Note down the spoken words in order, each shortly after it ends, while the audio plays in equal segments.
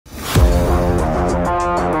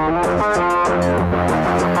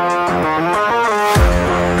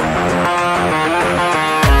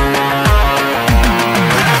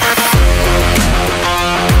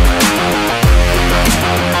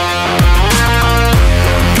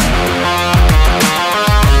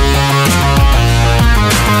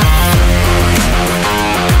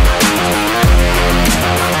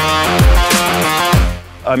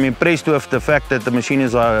I'm impressed with the fact that the machine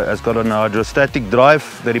has got a hydrostatic drive.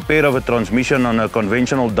 The repair of a transmission on a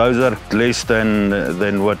conventional dozer less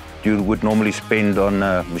than what you would normally spend on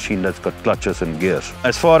a machine that's got clutches and gears.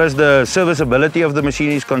 As far as the serviceability of the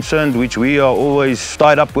machine is concerned, which we are always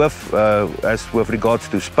tied up with, as with regards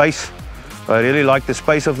to space, I really like the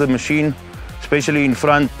space of the machine, especially in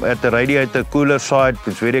front at the radiator cooler side.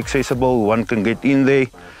 It's very accessible, one can get in there.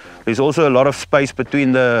 There's also a lot of space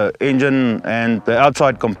between the engine and the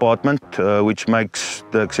outside compartment, which makes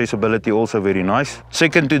the accessibility also very nice.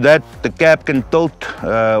 Second to that, the cab can tilt.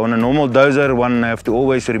 On a normal dozer, one have to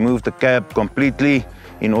always remove the cab completely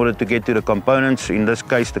in order to get to the components. In this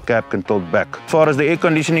case, the cab can tilt back. As far as the air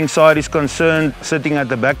conditioning side is concerned, sitting at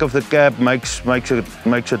the back of the cab makes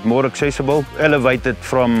it more accessible, elevated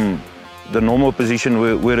from the normal position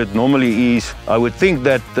where it normally is. I would think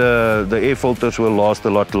that the air filters will last a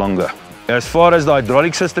lot longer. As far as the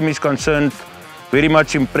hydraulic system is concerned, very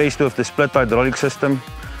much impressed with the split hydraulic system,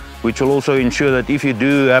 which will also ensure that if you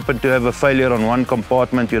do happen to have a failure on one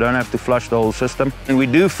compartment, you don't have to flush the whole system. And we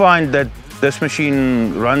do find that this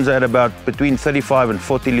machine runs at about between 35 and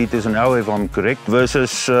 40 liters an hour, if I'm correct,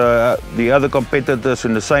 versus the other competitors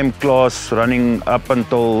in the same class running up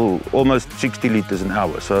until almost 60 liters an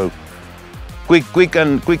hour. So quick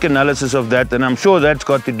analysis of that, and I'm sure that's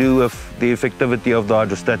got to do with the effectivity of the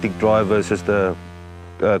hydrostatic drive versus the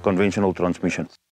conventional transmission.